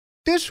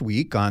This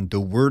week on The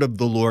Word of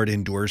the Lord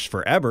Endures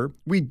Forever,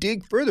 we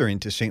dig further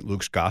into St.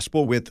 Luke's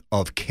Gospel with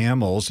Of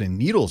Camels and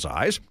Needles'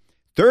 Eyes,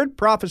 Third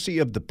Prophecy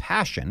of the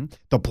Passion,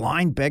 The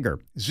Blind Beggar,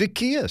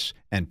 Zacchaeus,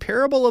 and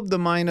Parable of the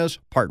Minas,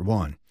 Part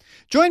 1.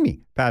 Join me,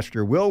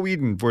 Pastor Will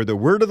Whedon, for The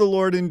Word of the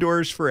Lord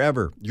Endures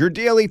Forever, your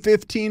daily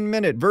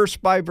 15-minute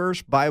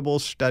verse-by-verse Bible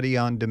study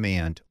on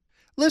demand.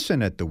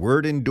 Listen at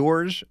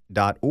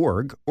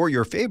thewordendures.org or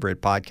your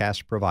favorite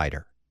podcast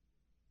provider.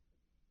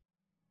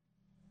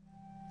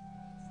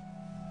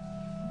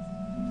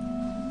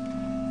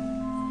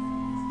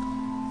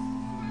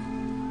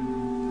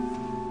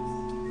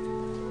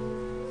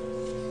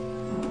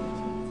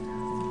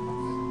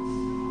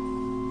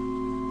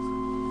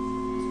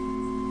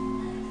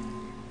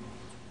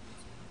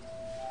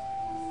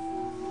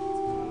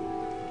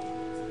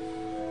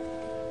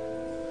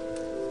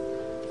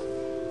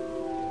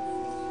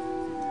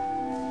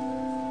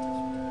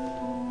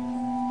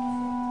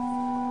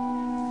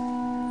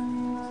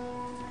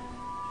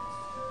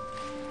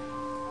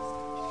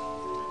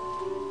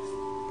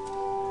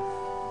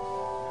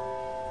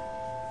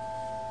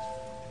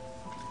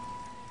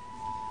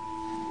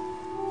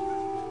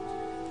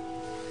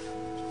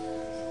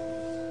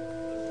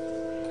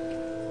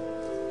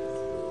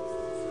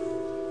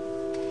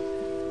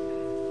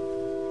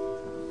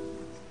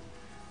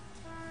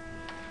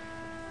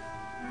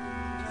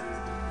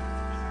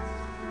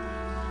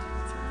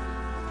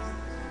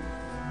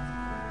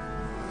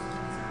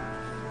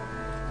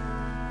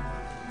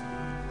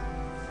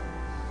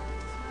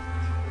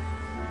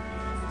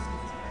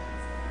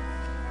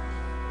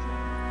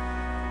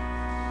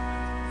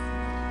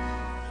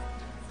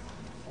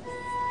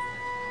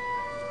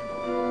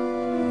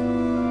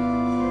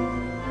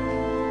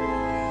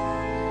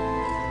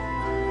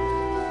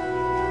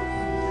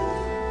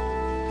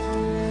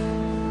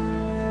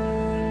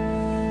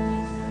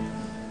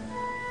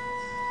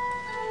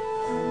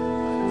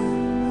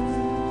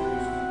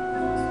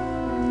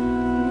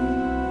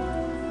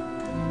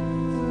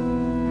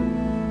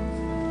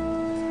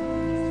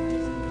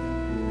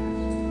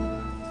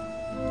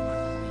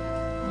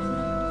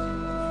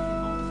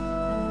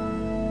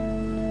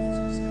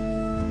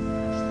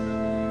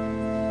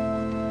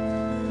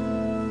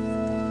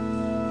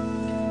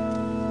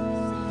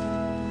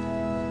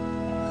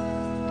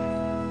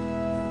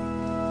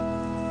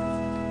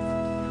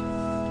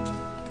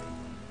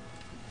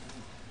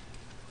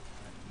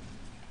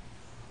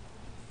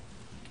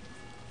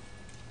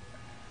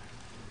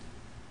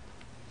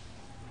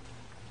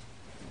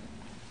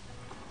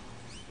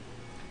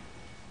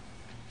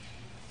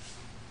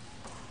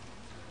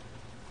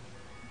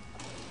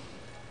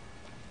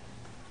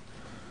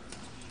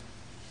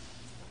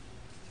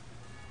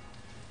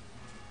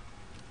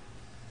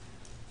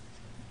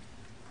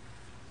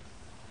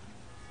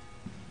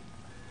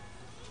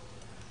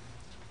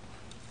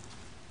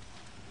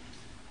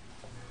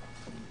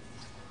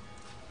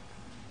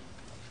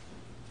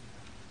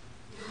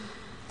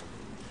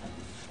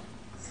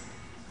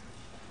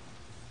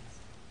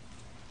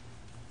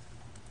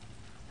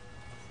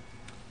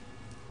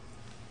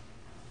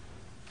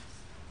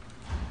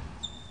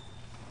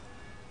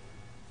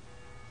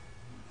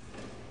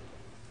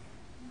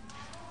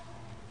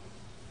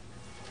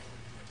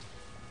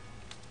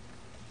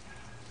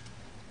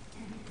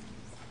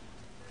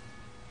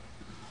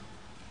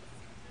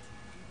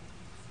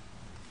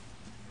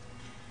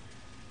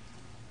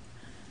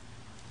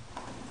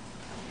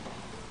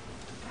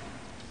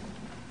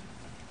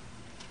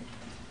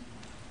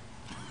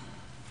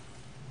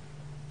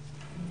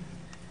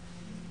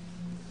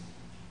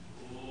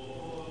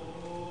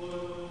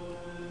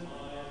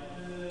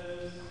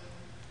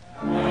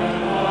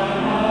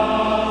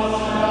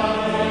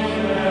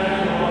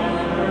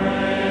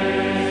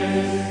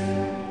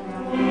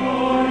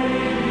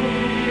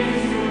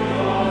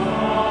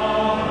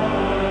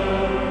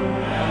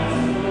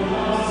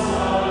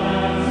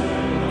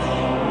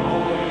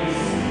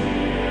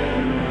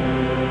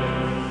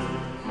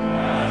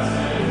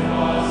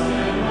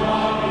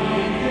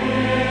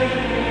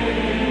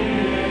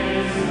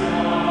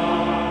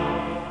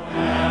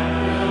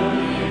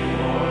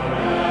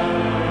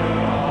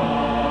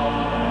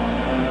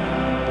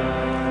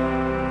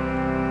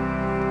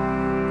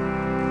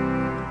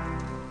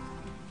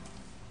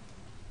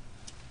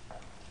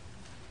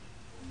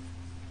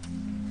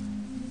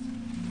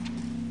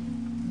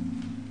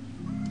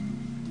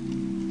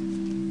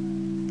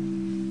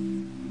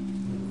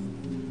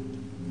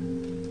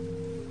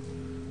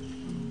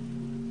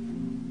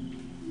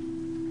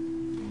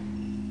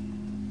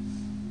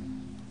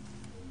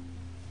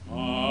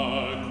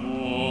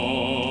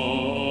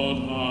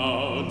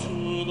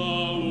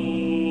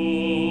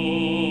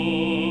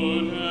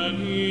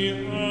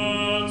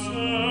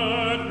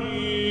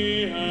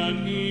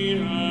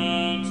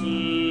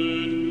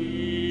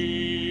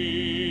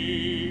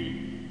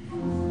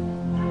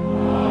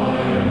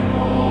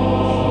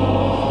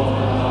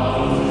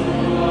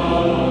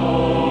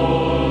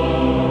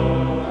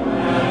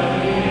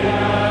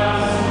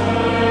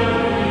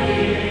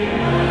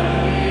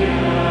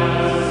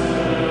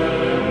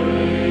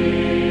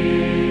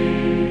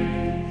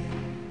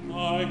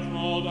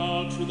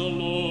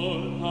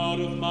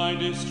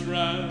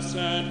 depths,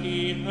 and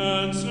he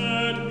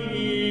answered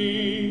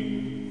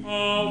me.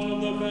 Out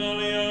of the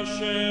valley of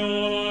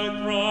Sheol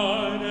I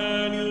cried,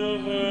 and you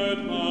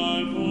heard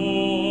my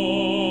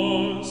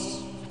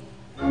voice.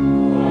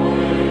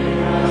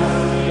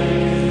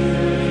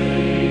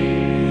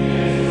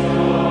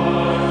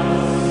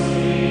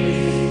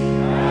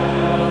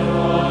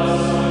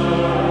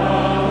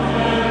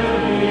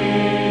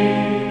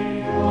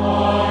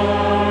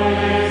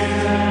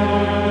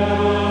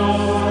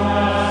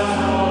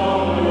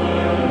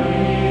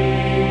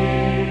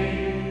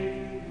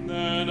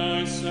 Then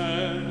I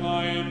said,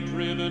 I am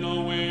driven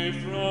away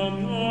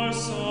from your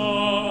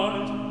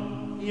sight,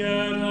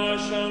 yet I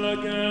shall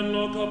again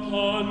look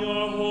upon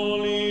your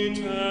holy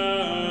temple.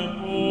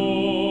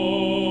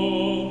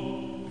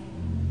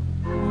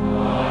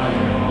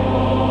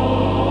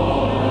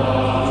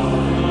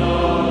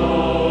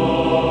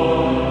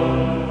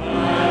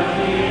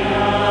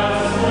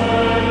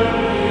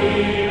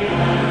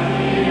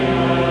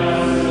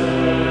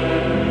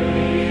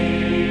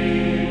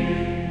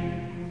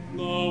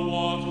 The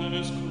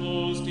waters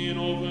closed in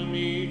over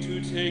me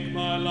to take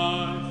my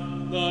life.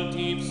 The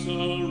deep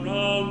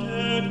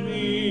surrounded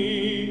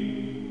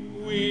me.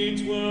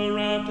 Weeds were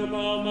wrapped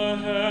about my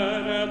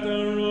head at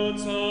the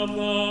roots of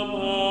the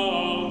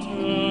mountains.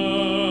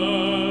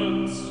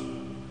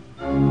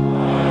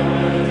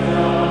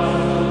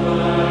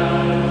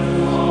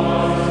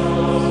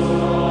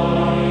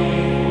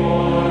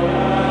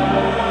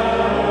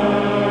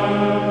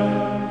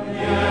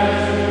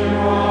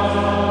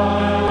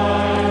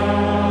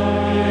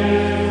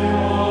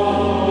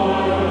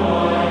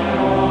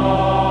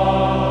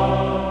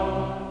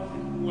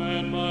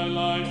 When my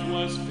life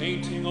was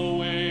fainting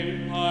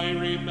away, I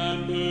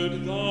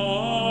remembered the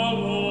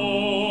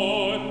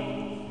Lord,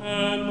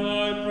 and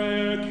my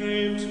prayer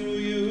came to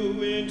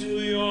you into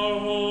your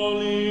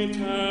holy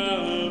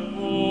temple.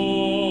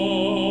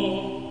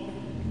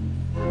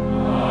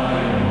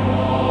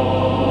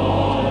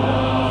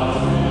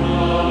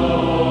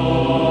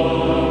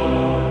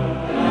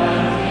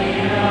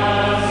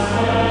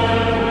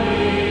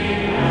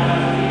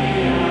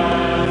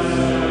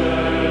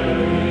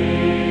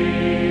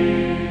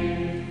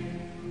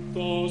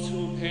 Those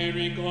who pay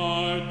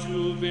regard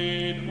to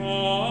vain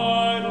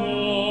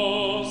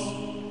idols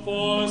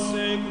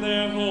forsake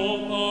their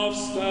hope of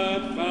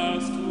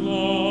steadfast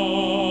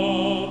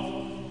love.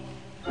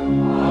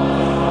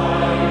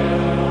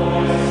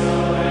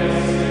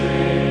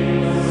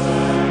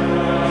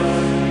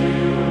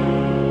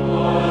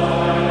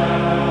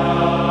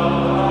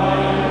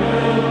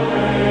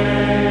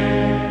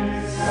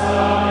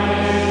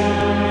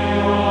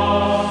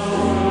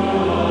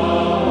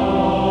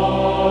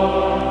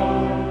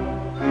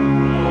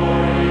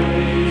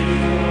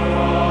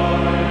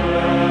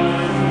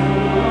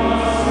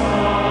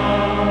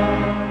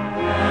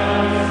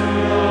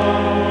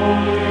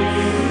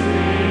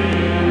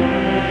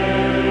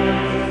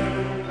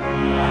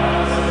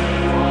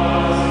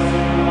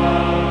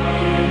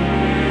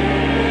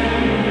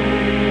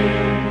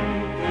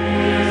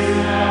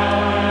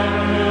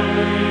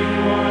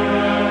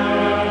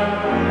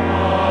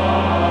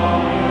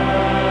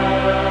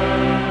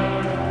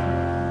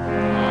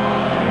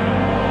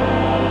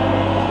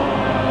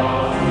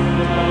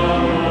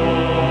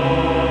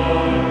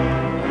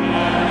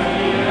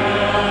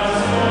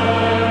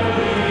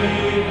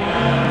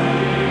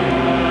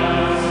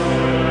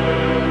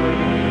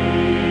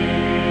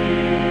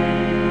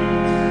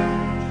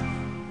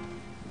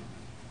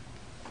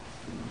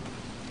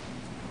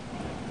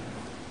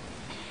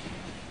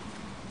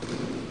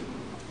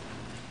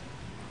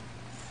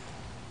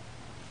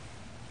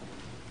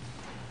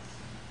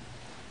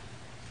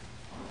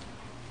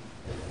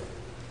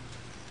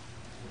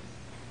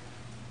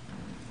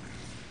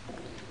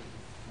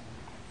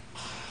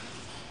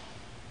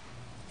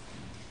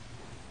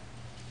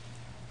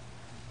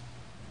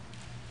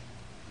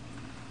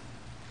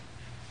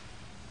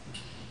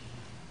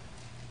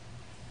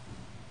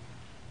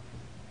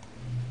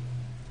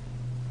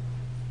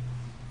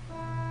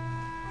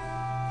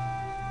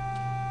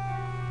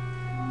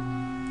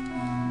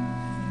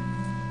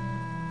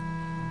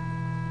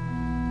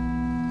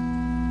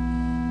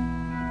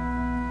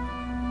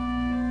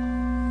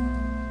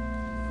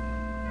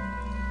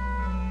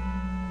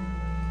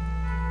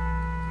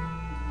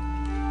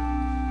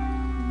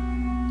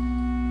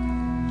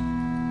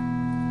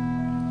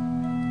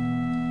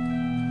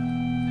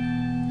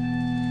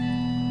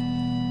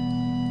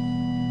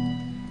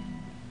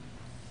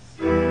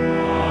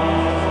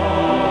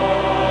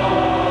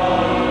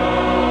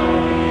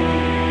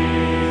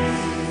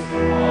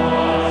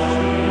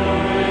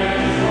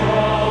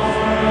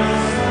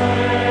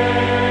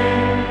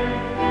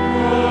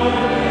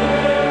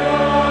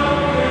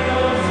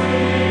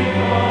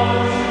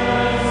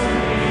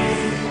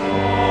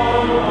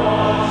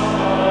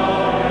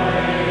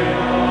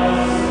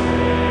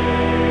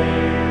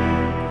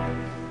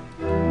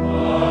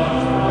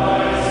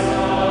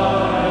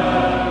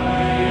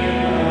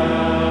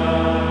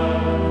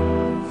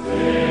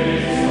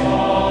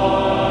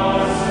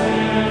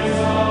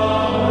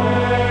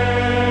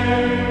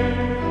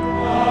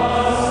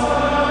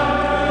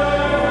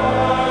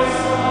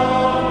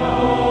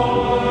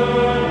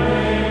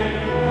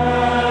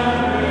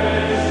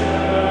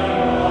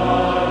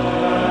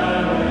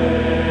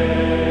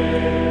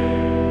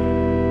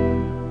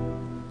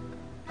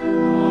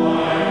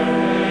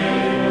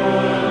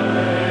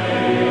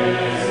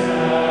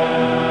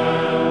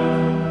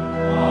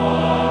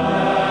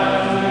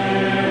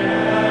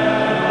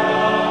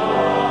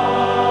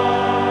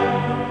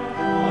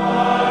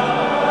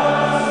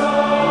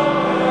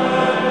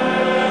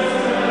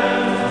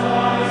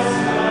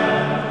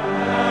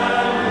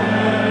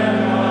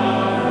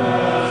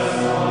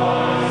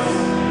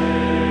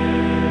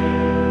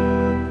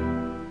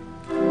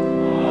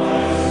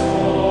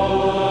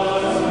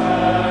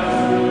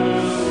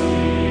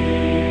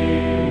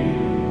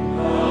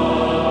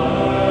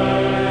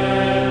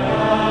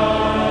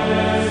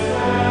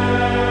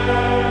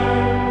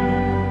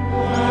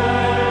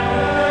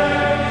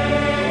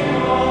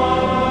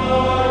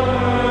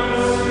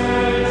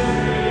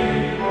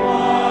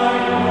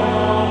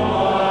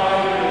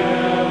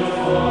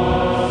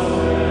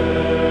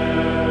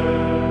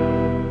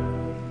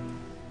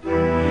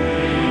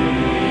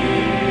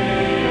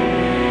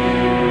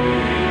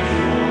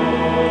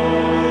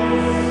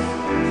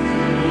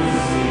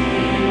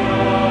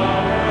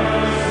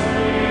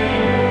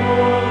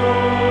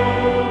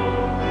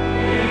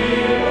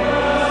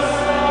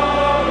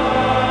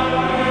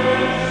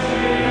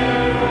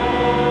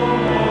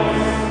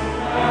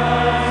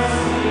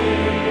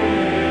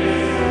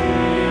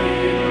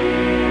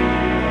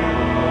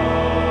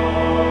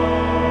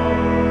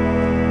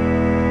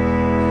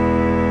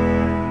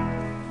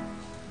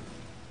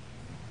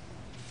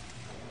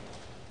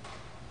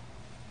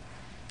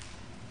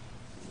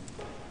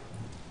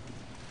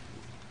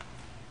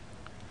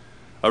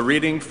 A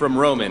reading from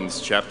Romans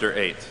chapter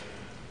 8.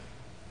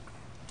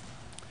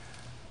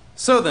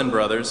 So then,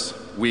 brothers,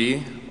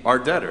 we are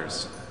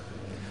debtors,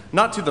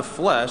 not to the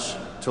flesh,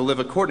 to live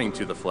according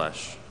to the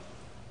flesh.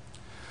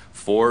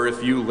 For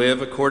if you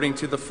live according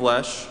to the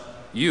flesh,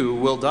 you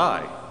will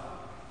die.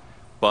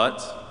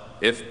 But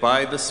if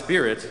by the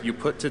Spirit you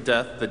put to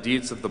death the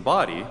deeds of the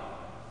body,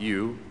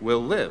 you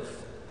will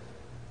live.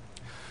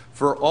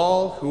 For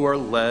all who are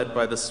led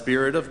by the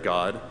Spirit of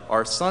God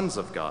are sons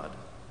of God.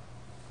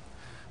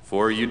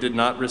 For you did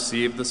not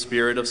receive the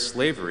spirit of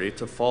slavery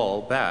to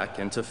fall back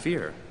into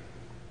fear,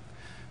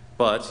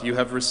 but you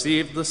have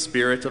received the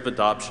spirit of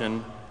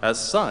adoption as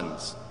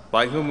sons,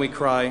 by whom we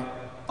cry,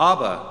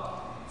 Abba,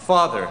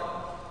 Father.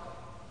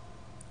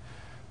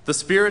 The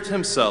Spirit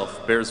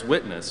himself bears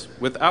witness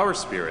with our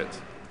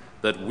spirit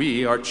that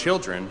we are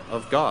children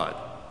of God.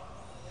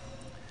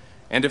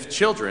 And if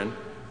children,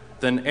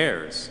 then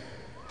heirs,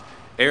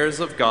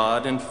 heirs of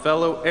God and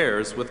fellow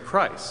heirs with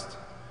Christ,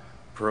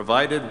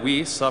 provided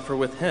we suffer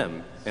with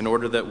him, in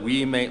order that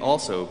we may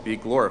also be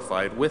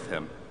glorified with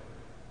him.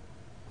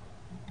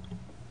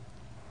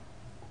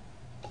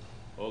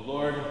 O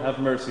Lord, have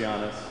mercy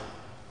on us.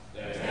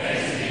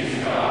 Thanks be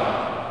to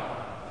God.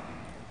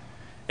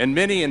 In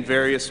many and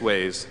various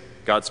ways,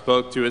 God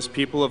spoke to his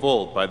people of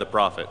old by the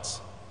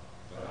prophets.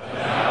 But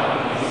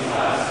now in these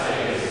last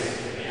days,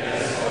 he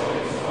has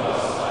spoken to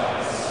us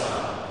by his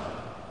Son.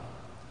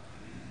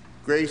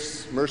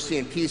 Grace, mercy,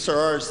 and peace are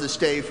ours this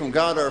day from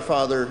God our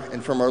Father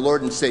and from our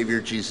Lord and Savior,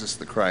 Jesus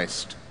the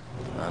Christ.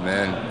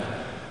 Amen.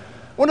 I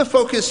want to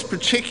focus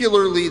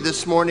particularly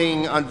this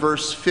morning on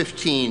verse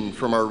 15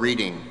 from our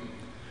reading.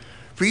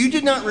 For you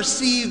did not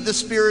receive the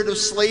spirit of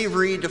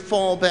slavery to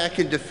fall back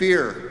into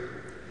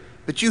fear,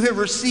 but you have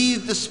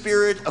received the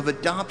spirit of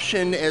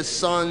adoption as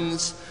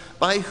sons,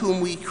 by whom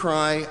we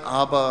cry,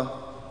 Abba,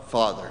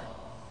 Father.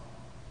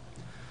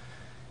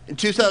 In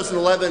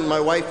 2011, my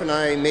wife and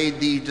I made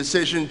the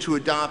decision to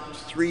adopt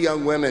 3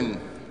 young women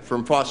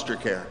from foster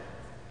care.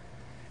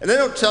 And I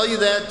don't tell you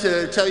that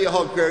to tell you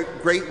how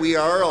great we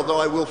are, although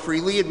I will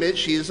freely admit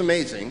she is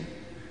amazing,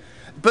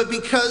 but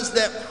because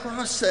that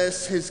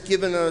process has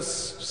given us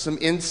some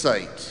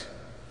insight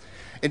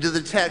into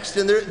the text.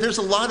 And there's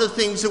a lot of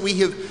things that we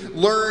have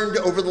learned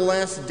over the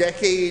last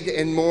decade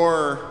and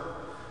more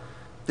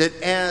that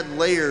add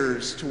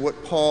layers to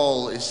what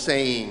Paul is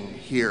saying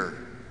here.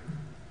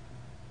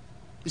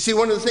 You see,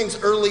 one of the things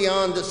early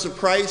on that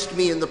surprised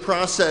me in the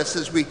process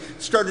as we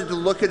started to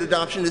look at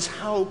adoption is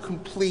how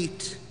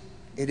complete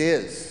it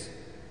is.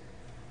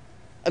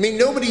 I mean,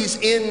 nobody's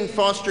in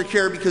foster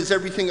care because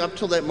everything up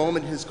till that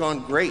moment has gone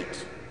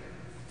great.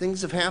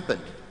 Things have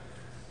happened.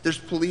 There's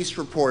police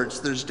reports,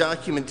 there's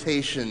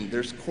documentation,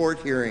 there's court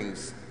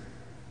hearings.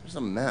 There's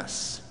a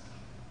mess.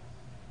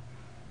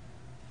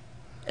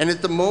 And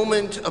at the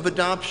moment of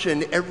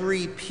adoption,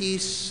 every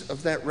piece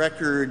of that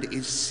record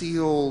is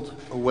sealed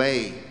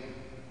away,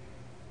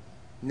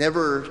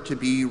 never to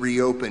be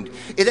reopened.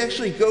 It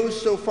actually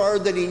goes so far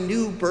that a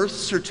new birth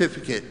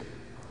certificate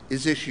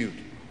is issued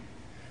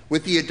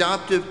with the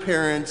adoptive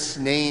parents'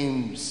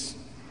 names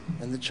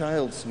and the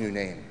child's new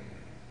name.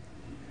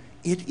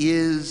 It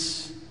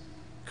is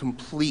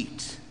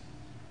complete.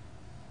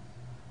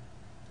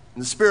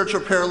 And the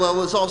spiritual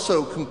parallel is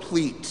also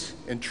complete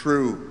and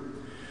true.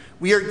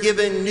 We are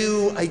given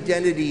new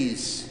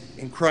identities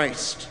in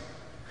Christ.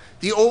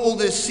 The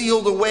old is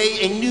sealed away,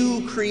 a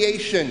new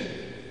creation,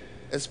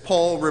 as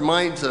Paul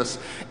reminds us.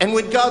 And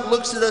when God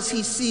looks at us,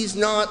 he sees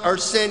not our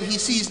sin, he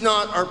sees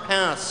not our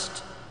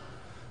past,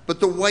 but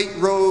the white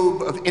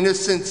robe of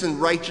innocence and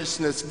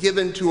righteousness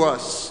given to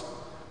us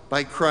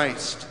by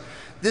Christ.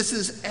 This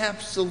is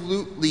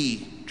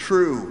absolutely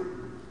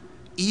true,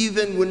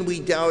 even when we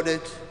doubt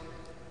it,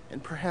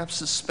 and perhaps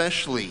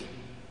especially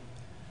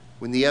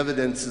when the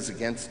evidence is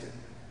against it.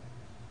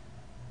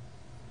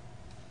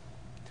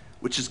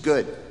 Which is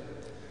good,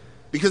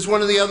 because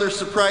one of the other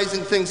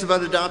surprising things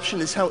about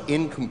adoption is how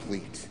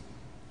incomplete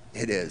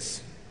it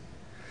is.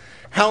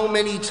 How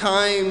many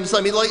times,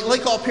 I mean,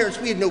 like all parents,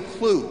 we had no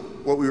clue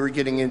what we were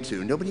getting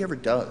into. Nobody ever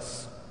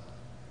does.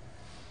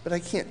 But I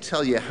can't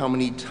tell you how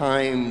many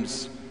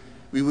times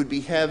we would be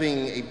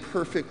having a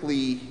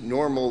perfectly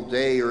normal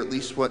day, or at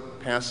least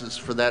what passes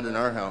for that in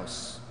our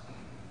house,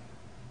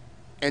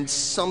 and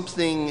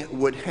something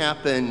would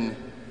happen,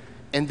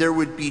 and there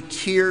would be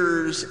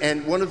tears,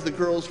 and one of the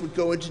girls would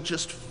go into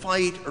just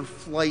fight or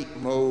flight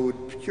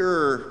mode,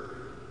 pure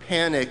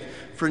panic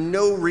for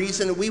no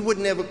reason, and we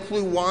wouldn't have a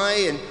clue why,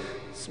 and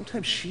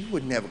sometimes she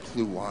wouldn't have a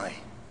clue why.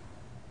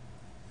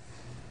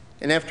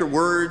 And after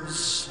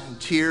words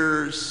and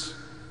tears,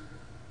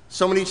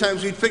 so many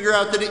times we'd figure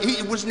out that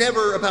it was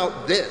never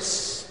about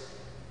this.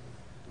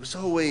 It was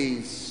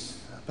always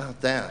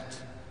about that.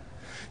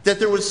 That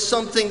there was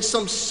something,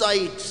 some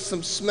sight,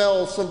 some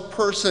smell, some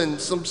person,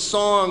 some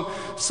song,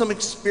 some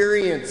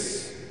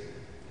experience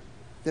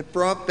that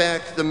brought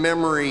back the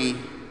memory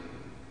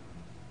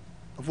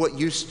of what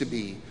used to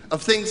be,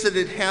 of things that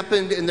had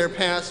happened in their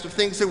past, of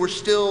things that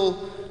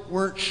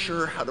weren't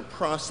sure how to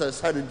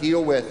process, how to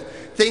deal with,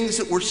 things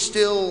that were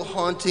still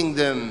haunting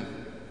them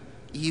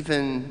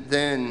even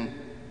then,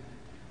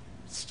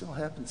 it still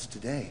happens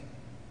today.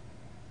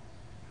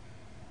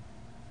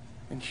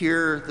 And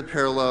here the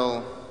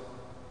parallel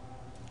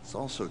is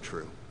also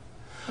true.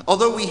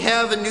 Although we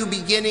have a new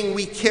beginning,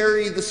 we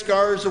carry the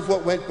scars of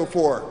what went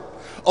before.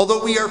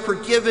 Although we are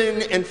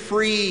forgiven and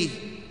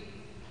free,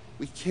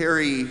 we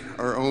carry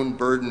our own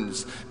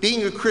burdens.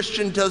 Being a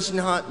Christian does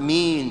not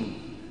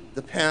mean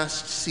the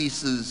past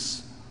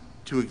ceases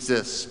to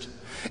exist.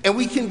 And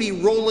we can be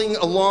rolling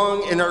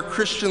along in our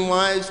Christian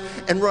lives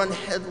and run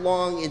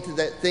headlong into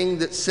that thing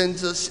that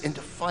sends us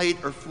into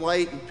fight or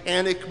flight and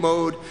panic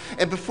mode.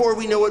 And before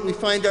we know it, we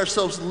find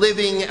ourselves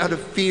living out of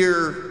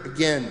fear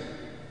again.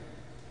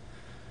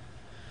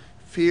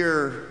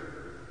 Fear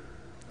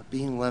of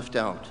being left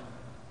out.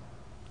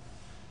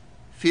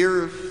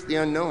 Fear of the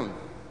unknown.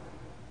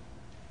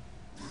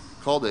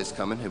 Call day's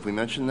coming. Have we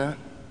mentioned that?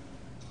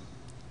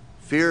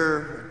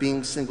 Fear of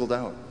being singled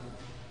out.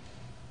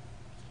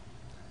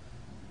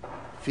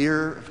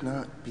 Fear of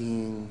not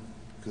being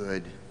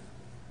good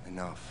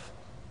enough.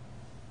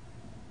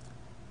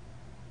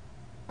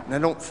 And I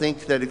don't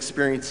think that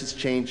experience has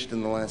changed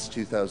in the last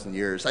 2,000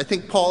 years. I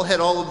think Paul had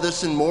all of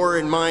this and more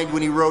in mind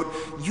when he wrote,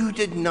 "You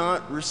did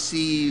not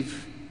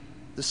receive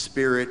the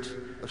spirit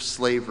of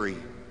slavery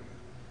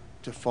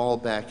to fall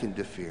back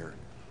into fear,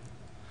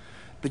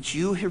 but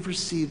you have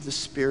received the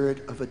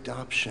spirit of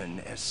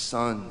adoption as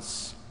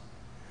sons,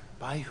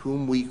 by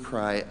whom we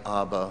cry,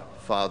 Abba,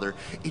 Father."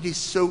 It is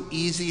so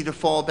easy to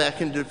fall back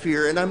into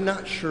fear, and I'm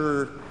not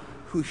sure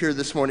who here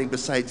this morning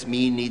besides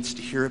me needs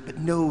to hear it, but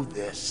know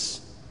this.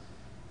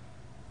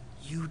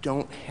 You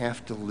don't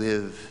have to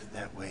live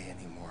that way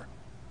anymore.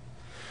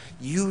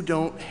 You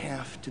don't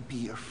have to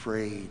be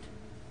afraid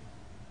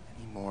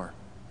anymore.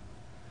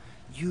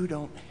 You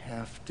don't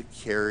have to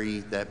carry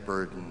that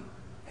burden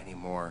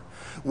anymore.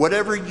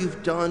 Whatever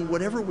you've done,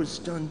 whatever was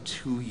done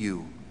to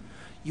you,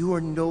 you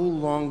are no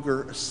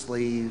longer a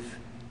slave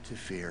to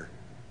fear.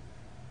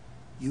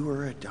 You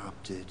are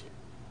adopted.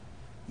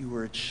 You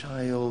are a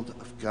child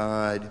of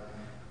God,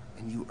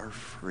 and you are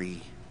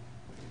free.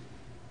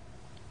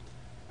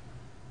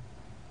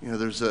 You know,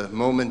 there's a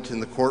moment in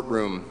the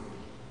courtroom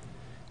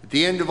at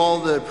the end of all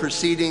the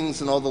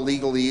proceedings and all the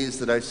legalese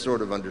that I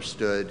sort of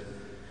understood,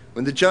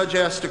 when the judge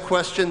asked a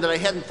question that I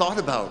hadn't thought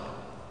about.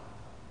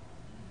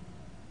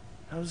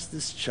 How's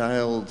this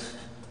child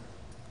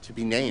to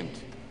be named?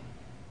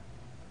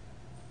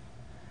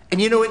 And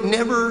you know, it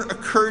never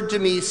occurred to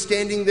me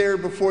standing there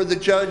before the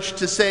judge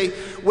to say,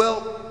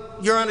 "Well,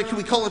 Your Honor, can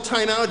we call a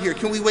timeout here?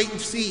 Can we wait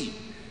and see?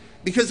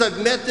 Because I've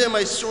met them,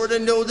 I sort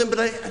of know them, but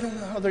I don't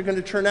know how they're going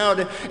to turn out.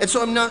 And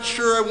so I'm not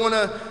sure I want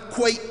to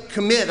quite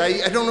commit.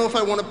 I don't know if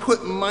I want to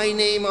put my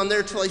name on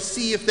there till I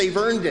see if they've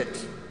earned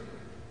it."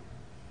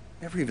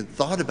 Never even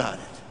thought about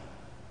it.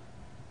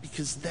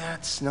 Because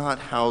that's not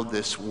how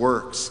this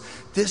works.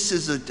 This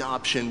is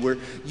adoption, where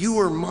you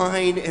are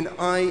mine and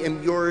I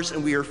am yours,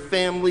 and we are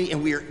family,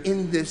 and we are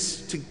in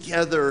this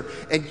together.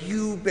 And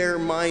you bear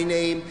my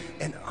name,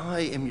 and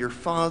I am your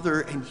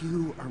father, and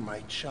you are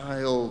my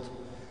child.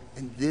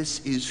 And this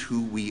is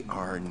who we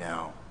are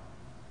now.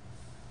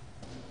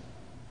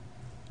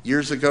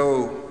 Years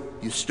ago,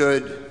 you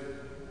stood,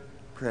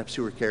 perhaps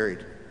you were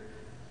carried,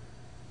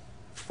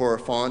 before a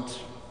font,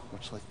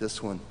 much like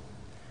this one.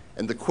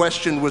 And the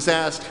question was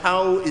asked,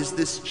 how is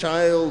this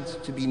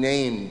child to be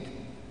named?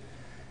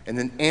 And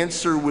an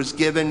answer was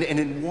given, and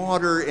in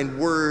water and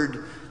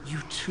word, you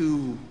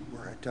too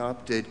were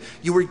adopted.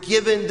 You were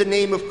given the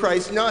name of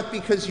Christ, not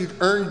because you'd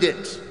earned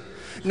it,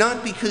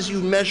 not because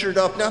you measured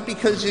up, not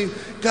because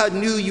God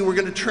knew you were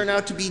going to turn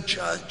out to be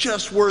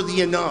just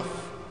worthy enough,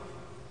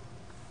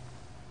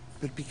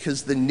 but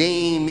because the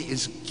name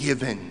is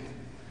given.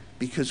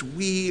 Because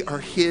we are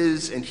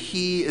his and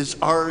he is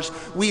ours.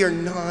 We are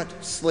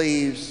not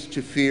slaves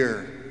to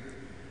fear.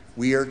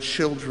 We are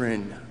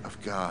children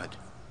of God.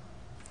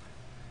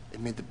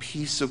 And may the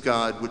peace of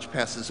God, which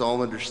passes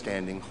all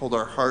understanding, hold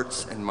our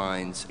hearts and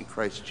minds in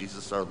Christ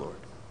Jesus our Lord.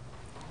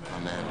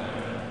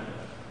 Amen.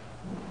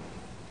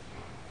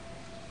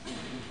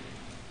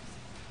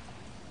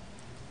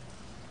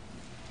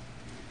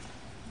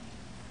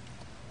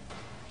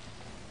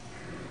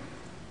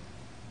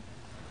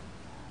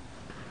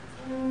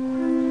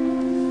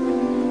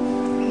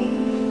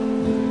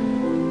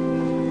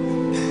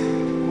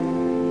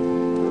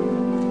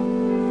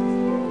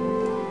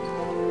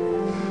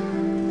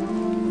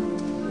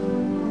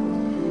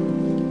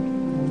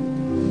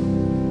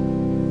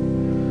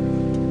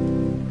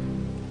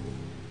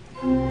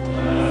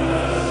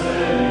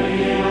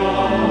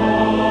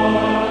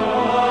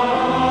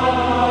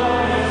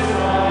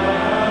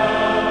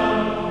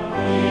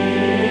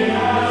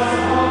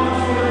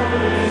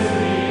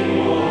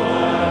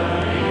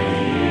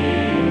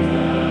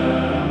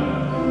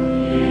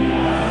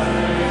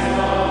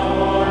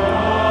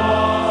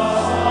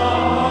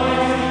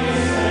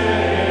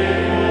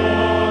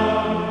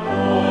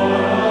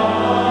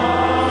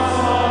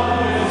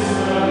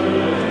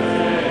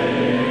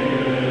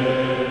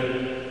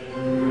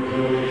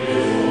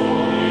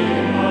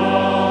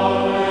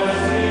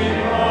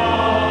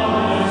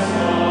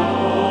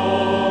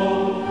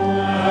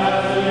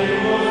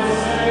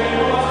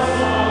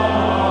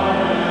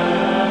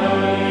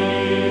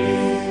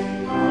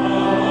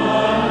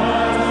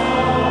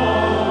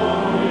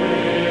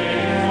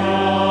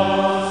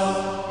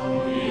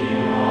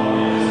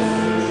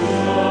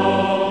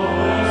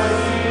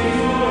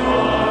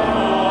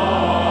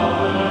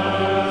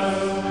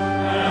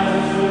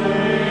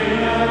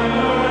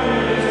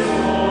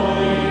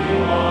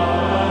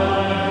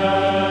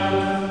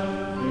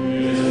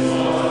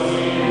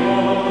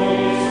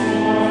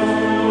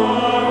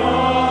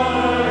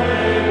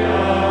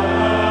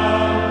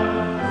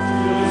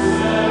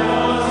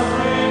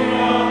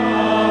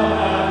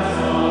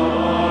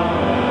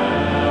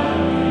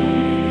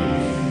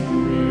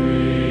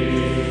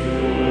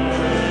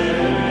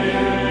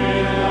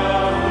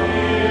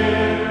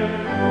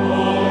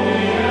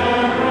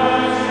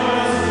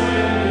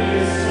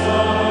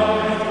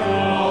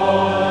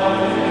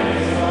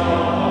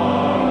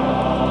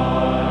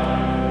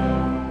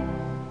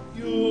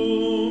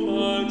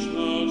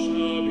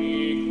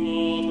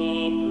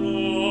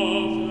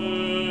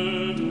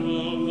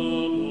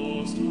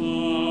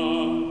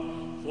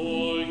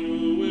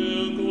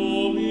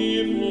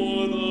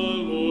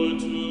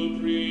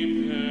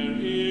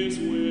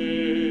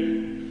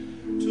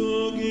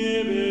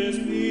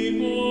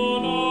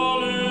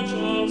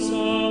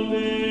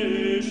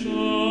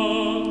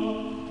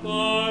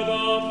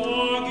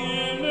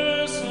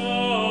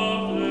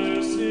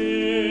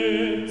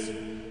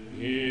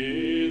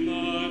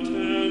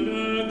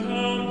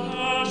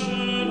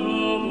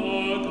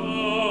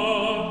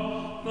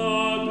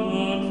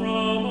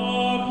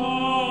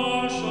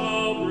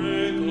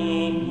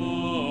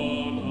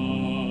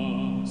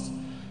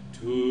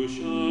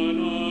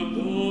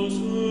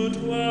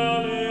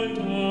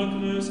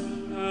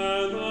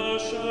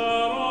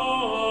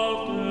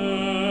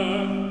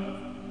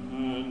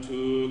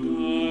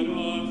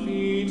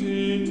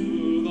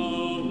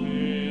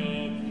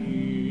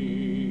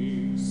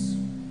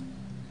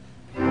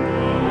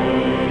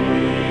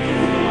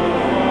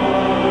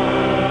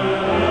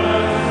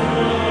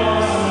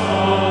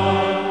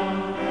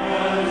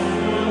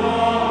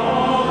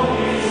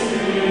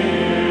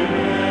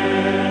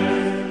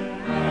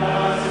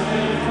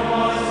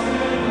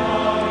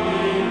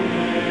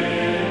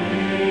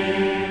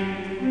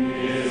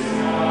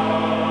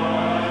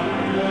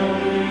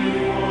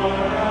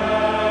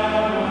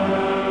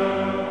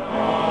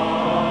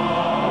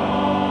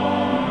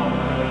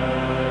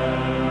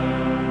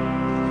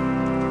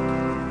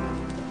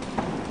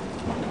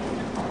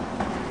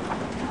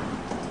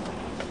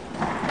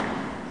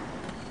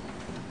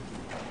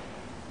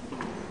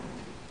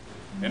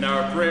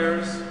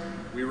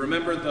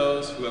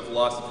 have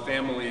lost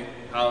family,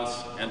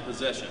 house, and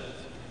possessions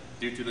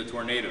due to the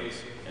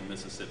tornadoes in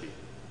Mississippi.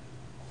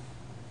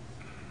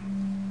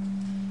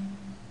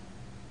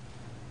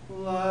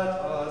 Let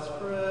us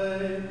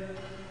pray.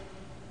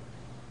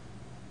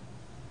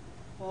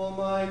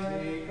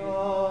 Almighty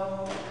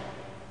God,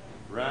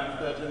 grant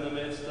that in the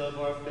midst of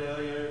our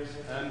failures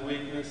and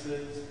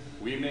weaknesses,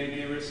 we may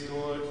be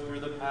restored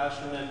through the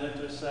passion and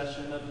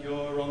intercession of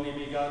your only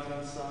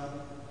begotten Son,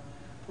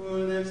 who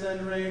lives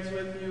and reigns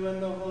with you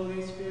in the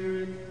Holy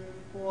Spirit,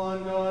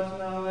 one God,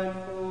 now and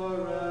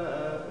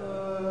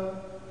forever.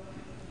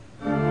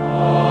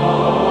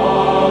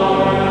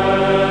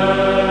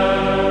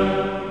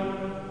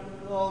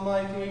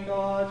 Almighty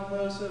God,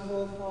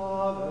 merciful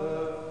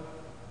Father,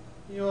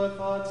 your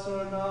thoughts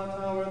are not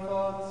our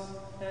thoughts,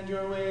 and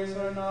your ways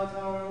are not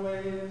our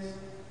ways.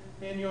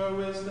 In your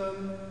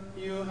wisdom,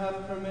 you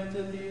have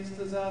permitted these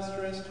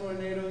disastrous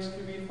tornadoes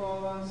to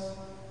befall us.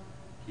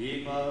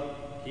 Keep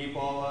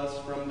all us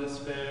from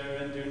despair,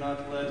 and do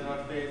not let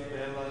our faith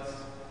fail us,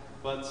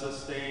 but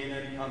sustain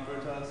and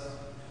comfort us.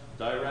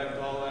 Direct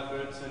all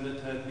efforts and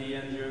attend the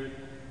injured,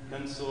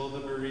 console the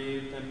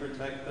bereaved and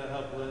protect the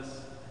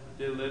helpless,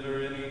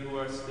 deliver any who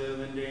are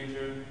still in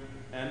danger,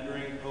 and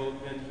bring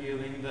hope and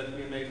healing that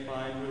we may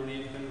find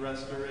relief and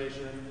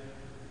restoration.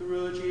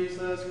 Through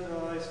Jesus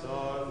Christ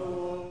our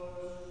Lord.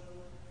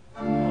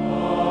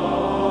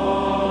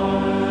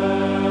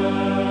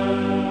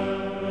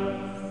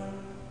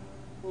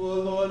 O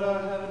Lord,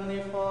 our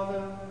heavenly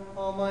Father,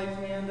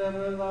 almighty and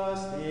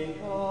everlasting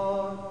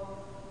God,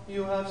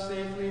 you have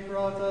safely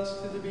brought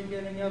us to the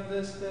beginning of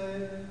this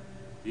day.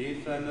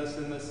 Defend us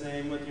in the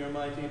same with your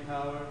mighty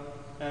power,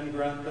 and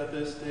grant that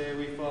this day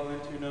we fall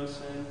into no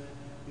sin,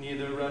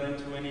 neither run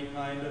into any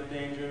kind of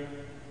danger,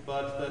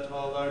 but that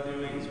all our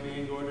doings,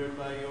 being ordered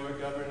by your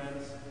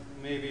governance,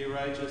 may be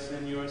righteous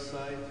in your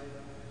sight.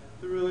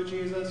 Through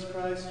Jesus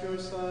Christ, your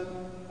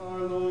Son, our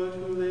Lord,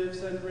 who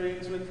lives and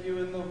reigns with you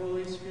in the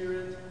Holy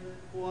Spirit,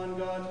 one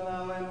God,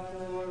 now and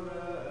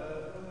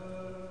forever.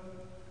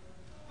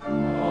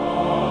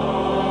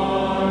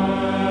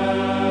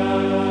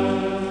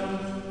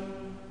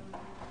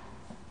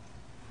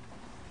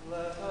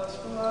 Let us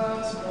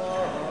bless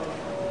our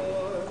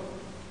Lord.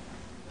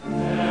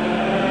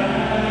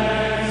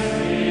 Thanks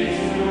be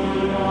to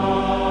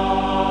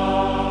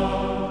God.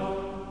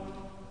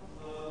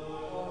 The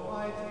Lord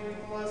Almighty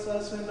bless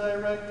us and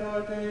direct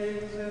our days.